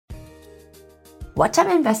What type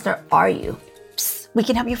of investor are you? We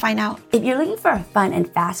can help you find out. If you're looking for a fun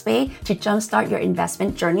and fast way to jumpstart your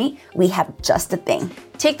investment journey, we have just the thing.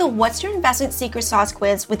 Take the What's Your Investment Secret Sauce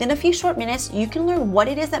quiz. Within a few short minutes, you can learn what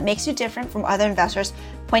it is that makes you different from other investors,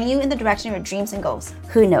 pointing you in the direction of your dreams and goals.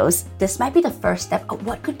 Who knows? This might be the first step of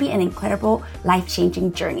what could be an incredible,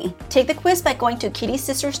 life-changing journey. Take the quiz by going to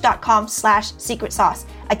kittysisters.com/secret sauce.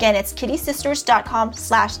 Again, it's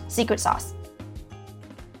kittysisters.com/secret sauce.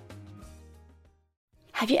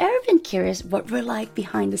 Have you ever been curious what we're like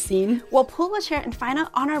behind the scene? Well, pull a chair and find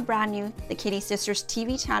out on our brand new The Kitty Sisters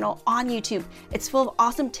TV channel on YouTube. It's full of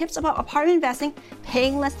awesome tips about apartment investing,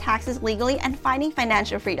 paying less taxes legally, and finding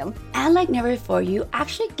financial freedom. And like never before, you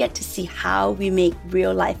actually get to see how we make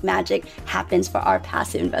real life magic happens for our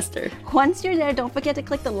passive investor. Once you're there, don't forget to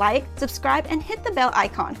click the like, subscribe, and hit the bell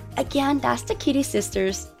icon. Again, that's The Kitty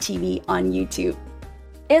Sisters TV on YouTube.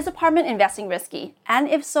 Is apartment investing risky? And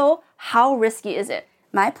if so, how risky is it?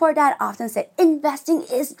 My poor dad often said, investing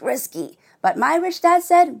is risky. But my rich dad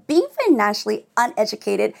said, being financially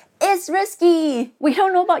uneducated is risky. We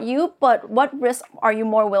don't know about you, but what risks are you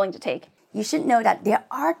more willing to take? You should know that there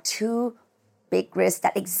are two big risks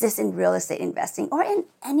that exist in real estate investing or in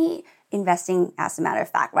any investing as a matter of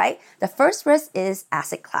fact, right? The first risk is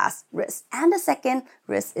asset class risk, and the second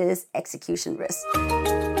risk is execution risk.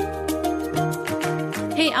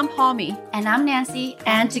 Hey, I'm Palmy. And I'm Nancy.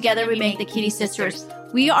 And together we make the Kitty Sisters.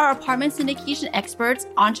 We are apartment syndication experts,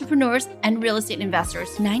 entrepreneurs, and real estate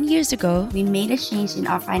investors. 9 years ago, we made a change in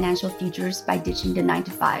our financial futures by ditching the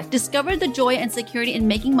 9-to-5. Discovered the joy and security in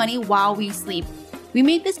making money while we sleep. We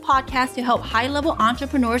made this podcast to help high-level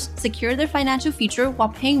entrepreneurs secure their financial future while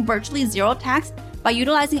paying virtually zero tax by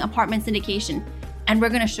utilizing apartment syndication. And we're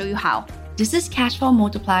going to show you how. This is Cashflow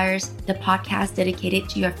Multipliers, the podcast dedicated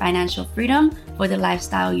to your financial freedom for the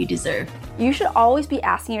lifestyle you deserve. You should always be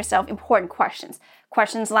asking yourself important questions.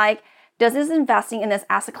 Questions like, does this investing in this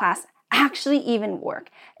asset class actually even work?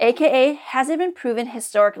 AKA, has it been proven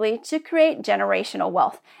historically to create generational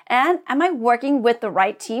wealth? And am I working with the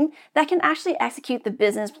right team that can actually execute the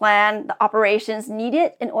business plan, the operations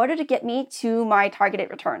needed in order to get me to my targeted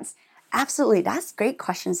returns? Absolutely. That's great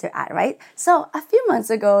questions to add, right? So a few months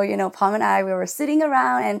ago, Palm and I, we were sitting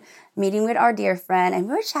around and meeting with our dear friend, and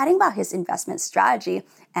we were chatting about his investment strategy.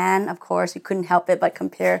 And of course, we couldn't help it but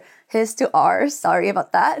compare his to ours. Sorry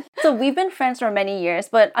about that. So we've been friends for many years,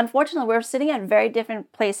 but unfortunately, we're sitting at very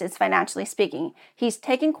different places financially speaking. He's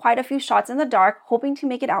taken quite a few shots in the dark, hoping to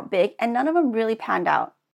make it out big, and none of them really panned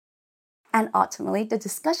out. And ultimately, the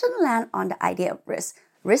discussion landed on the idea of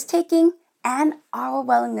risk-taking, and our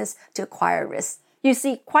willingness to acquire risk. You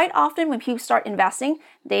see, quite often when people start investing,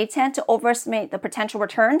 they tend to overestimate the potential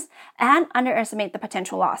returns and underestimate the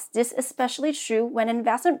potential loss. This is especially true when an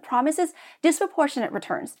investment promises disproportionate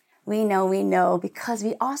returns. We know, because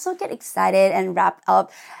we also get excited and wrapped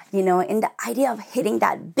up, in the idea of hitting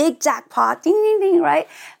that big jackpot, ding, ding, ding, right?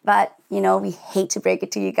 But, we hate to break it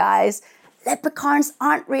to you guys. Leprechauns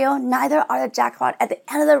aren't real, neither are the jackpot at the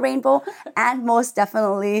end of the rainbow, and most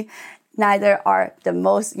definitely, neither are the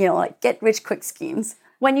most, get-rich-quick schemes.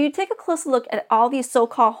 When you take a closer look at all these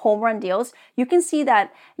so-called home run deals, you can see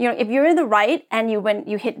that, if you're in the right and when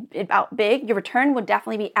you hit it out big, your return would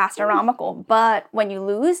definitely be astronomical. But when you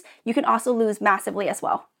lose, you can also lose massively as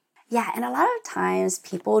well. Yeah, and a lot of times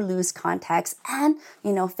people lose context and,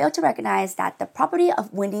 fail to recognize that the probability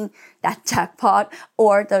of winning that jackpot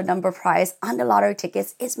or the number prize on the lottery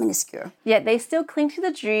tickets is minuscule. Yet they still cling to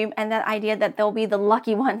the dream and that idea that they'll be the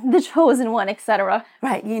lucky one, the chosen one, etc.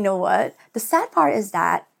 Right, you know what? The sad part is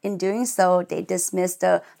that in doing so, they dismiss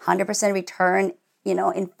the 100% return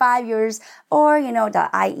in 5 years, or, the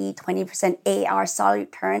i.e. 20% AR solid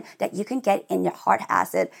return that you can get in your hard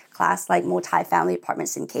asset class like multifamily apartment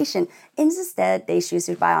syndication. Instead, they choose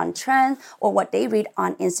to buy on trend or what they read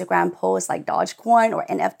on Instagram posts like Dogecoin or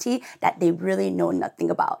NFT that they really know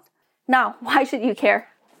nothing about. Now, why should you care?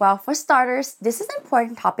 Well, for starters, this is an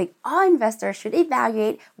important topic all investors should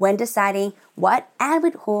evaluate when deciding what and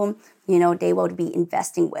with whom, they will be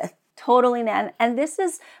investing with. Totally, Nan. And this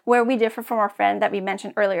is where we differ from our friend that we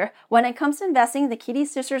mentioned earlier. When it comes to investing, the Kitty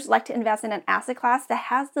Sisters like to invest in an asset class that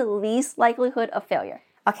has the least likelihood of failure.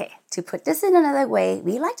 Okay, to put this in another way,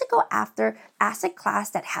 we like to go after asset class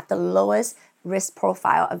that have the lowest risk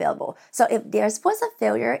profile available. So if there was a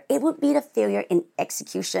failure, it would be the failure in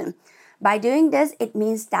execution. By doing this, it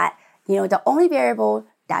means that, the only variable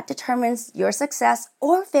that determines your success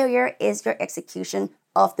or failure is your execution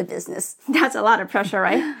of the business. That's a lot of pressure,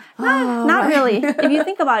 right? Not really. If you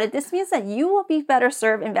think about it, this means that you will be better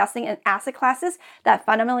served investing in asset classes that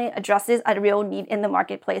fundamentally addresses a real need in the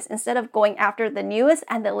marketplace instead of going after the newest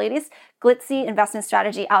and the latest glitzy investment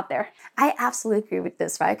strategy out there. I absolutely agree with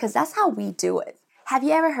this, right? Because that's how we do it. Have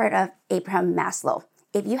you ever heard of Abraham Maslow?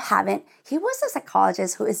 If you haven't, he was a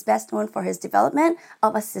psychologist who is best known for his development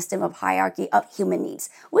of a system of hierarchy of human needs,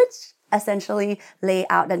 which essentially lay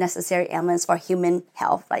out the necessary elements for human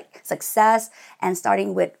health, like success, and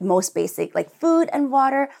starting with most basic like food and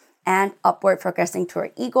water, and upward progressing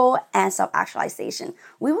toward ego and self-actualization.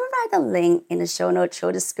 We will write the link in the show notes,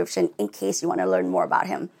 show description in case you want to learn more about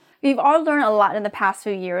him. We've all learned a lot in the past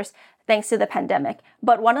few years thanks to the pandemic.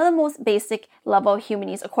 But one of the most basic level of human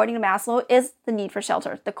needs, according to Maslow, is the need for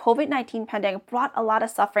shelter. The COVID-19 pandemic brought a lot of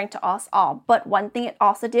suffering to us all. But one thing it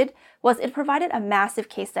also did was it provided a massive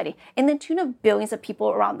case study in the tune of billions of people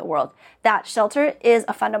around the world that shelter is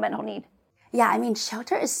a fundamental need. Yeah, I mean,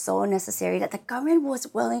 shelter is so necessary that the government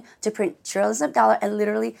was willing to print trillions of dollars and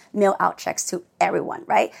literally mail out checks to everyone,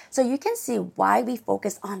 right? So you can see why we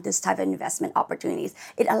focus on this type of investment opportunities.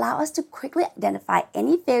 It allows us to quickly identify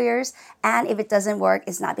any failures, and if it doesn't work,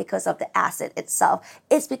 it's not because of the asset itself.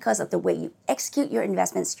 It's because of the way you execute your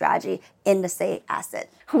investment strategy in the same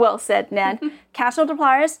asset. Well said, Nan. Cash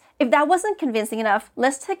multipliers, if that wasn't convincing enough,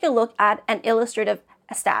 let's take a look at an illustrative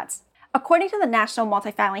stats. According to the National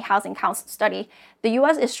Multifamily Housing Council study, the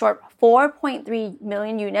U.S. is short 4.3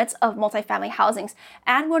 million units of multifamily housings,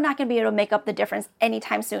 and we're not going to be able to make up the difference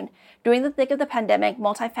anytime soon. During the thick of the pandemic,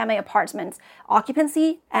 multifamily apartments,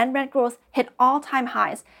 occupancy, and rent growth hit all-time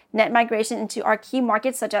highs. Net migration into our key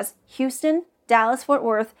markets such as Houston, Dallas-Fort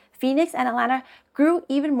Worth, Phoenix, and Atlanta grew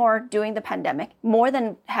even more during the pandemic, more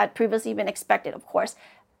than had previously been expected, of course.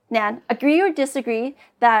 Nan, agree or disagree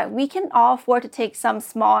that we can all afford to take some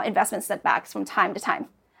small investment setbacks from time to time?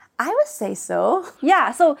 I would say so.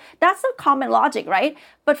 Yeah, so that's a common logic, right?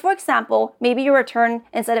 But for example, maybe your return,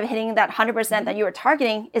 instead of hitting that 100% that you were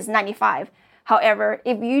targeting, is 95. However,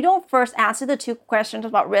 if you don't first answer the two questions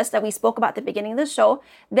about risk that we spoke about at the beginning of the show,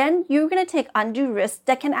 then you're going to take undue risks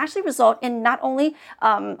that can actually result in not only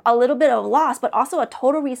a little bit of loss, but also a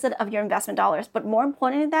total reset of your investment dollars. But more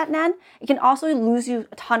importantly than that, Nan, it can also lose you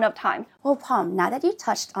a ton of time. Well, Pam, now that you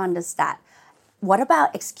touched on the stat, what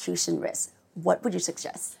about execution risk? What would you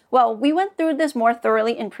suggest? Well, we went through this more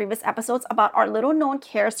thoroughly in previous episodes about our little known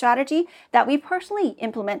CARE strategy that we personally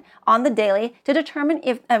implement on the daily to determine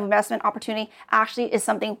if an investment opportunity actually is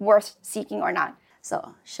something worth seeking or not.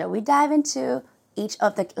 So, shall we dive into each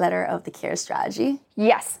of the letter of the CARE strategy?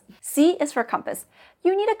 Yes. C is for compass.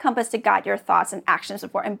 You need a compass to guide your thoughts and actions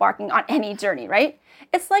before embarking on any journey, right?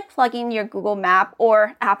 It's like plugging your Google Map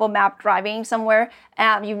or Apple Map driving somewhere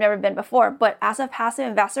you've never been before. But as a passive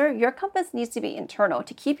investor, your compass needs to be internal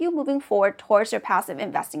to keep you moving forward towards your passive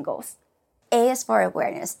investing goals. A is for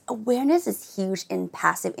awareness. Awareness is huge in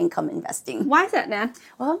passive income investing. Why is that, Nan?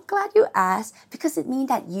 Well, I'm glad you asked, because it means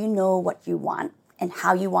that you know what you want and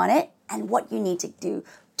how you want it and what you need to do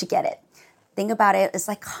to get it. Think about it, it's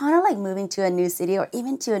like kind of like moving to a new city or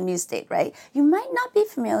even to a new state, right? You might not be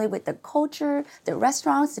familiar with the culture, the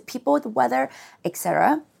restaurants, the people, the weather,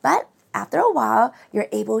 etc. But after a while, you're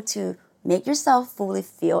able to make yourself fully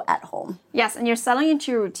feel at home. Yes, and you're settling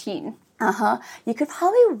into your routine. You could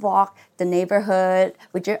probably walk the neighborhood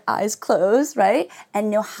with your eyes closed, right?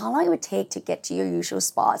 And know how long it would take to get to your usual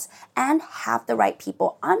spots and have the right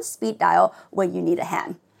people on speed dial when you need a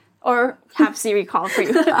hand. Or have Siri call for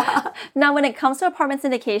you. Now, when it comes to apartment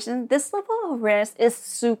syndication, this level of awareness is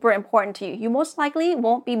super important to you. You most likely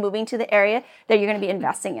won't be moving to the area that you're going to be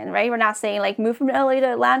investing in, right? We're not saying like move from LA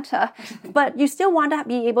to Atlanta, but you still want to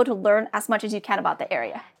be able to learn as much as you can about the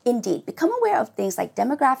area. Indeed, become aware of things like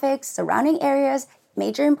demographics, surrounding areas,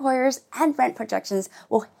 major employers, and rent projections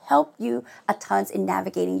will help you a ton in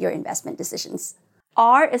navigating your investment decisions.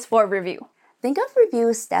 R is for review. Think of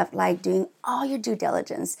review step like doing all your due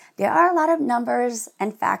diligence. There are a lot of numbers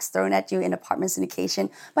and facts thrown at you in apartment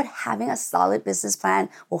syndication, but having a solid business plan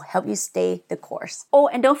will help you stay the course. Oh,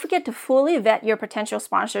 and don't forget to fully vet your potential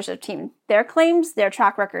sponsorship team, their claims, their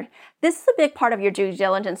track record. This is a big part of your due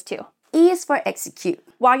diligence too. E is for execute.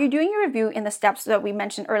 While you're doing your review in the steps that we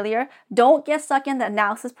mentioned earlier, don't get stuck in the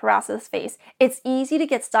analysis paralysis phase. It's easy to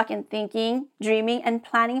get stuck in thinking, dreaming, and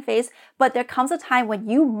planning phase, but there comes a time when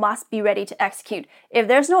you must be ready to execute. If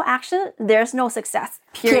there's no action, there's no success.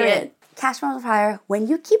 Period. Cash multiplier, when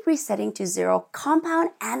you keep resetting to zero, compound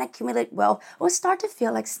and accumulate wealth will start to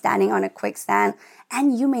feel like standing on a quicksand,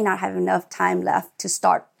 and you may not have enough time left to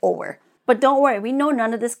start over. But don't worry, we know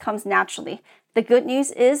none of this comes naturally. The good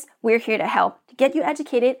news is we're here to help, to get you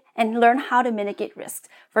educated and learn how to mitigate risks.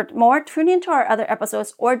 For more, tune into our other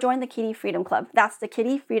episodes or join the Kitty Freedom Club. That's the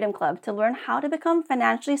Kitty Freedom Club to learn how to become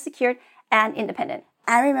financially secure and independent.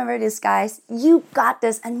 And remember this, guys, you got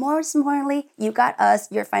this. And most importantly, you got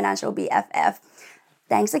us, your financial BFF.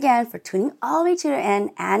 Thanks again for tuning all the way to the end.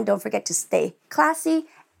 And don't forget to stay classy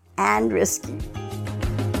and risky.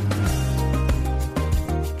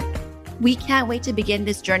 We can't wait to begin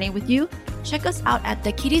this journey with you. Check us out at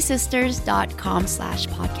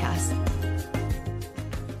thekittysisters.com/podcast.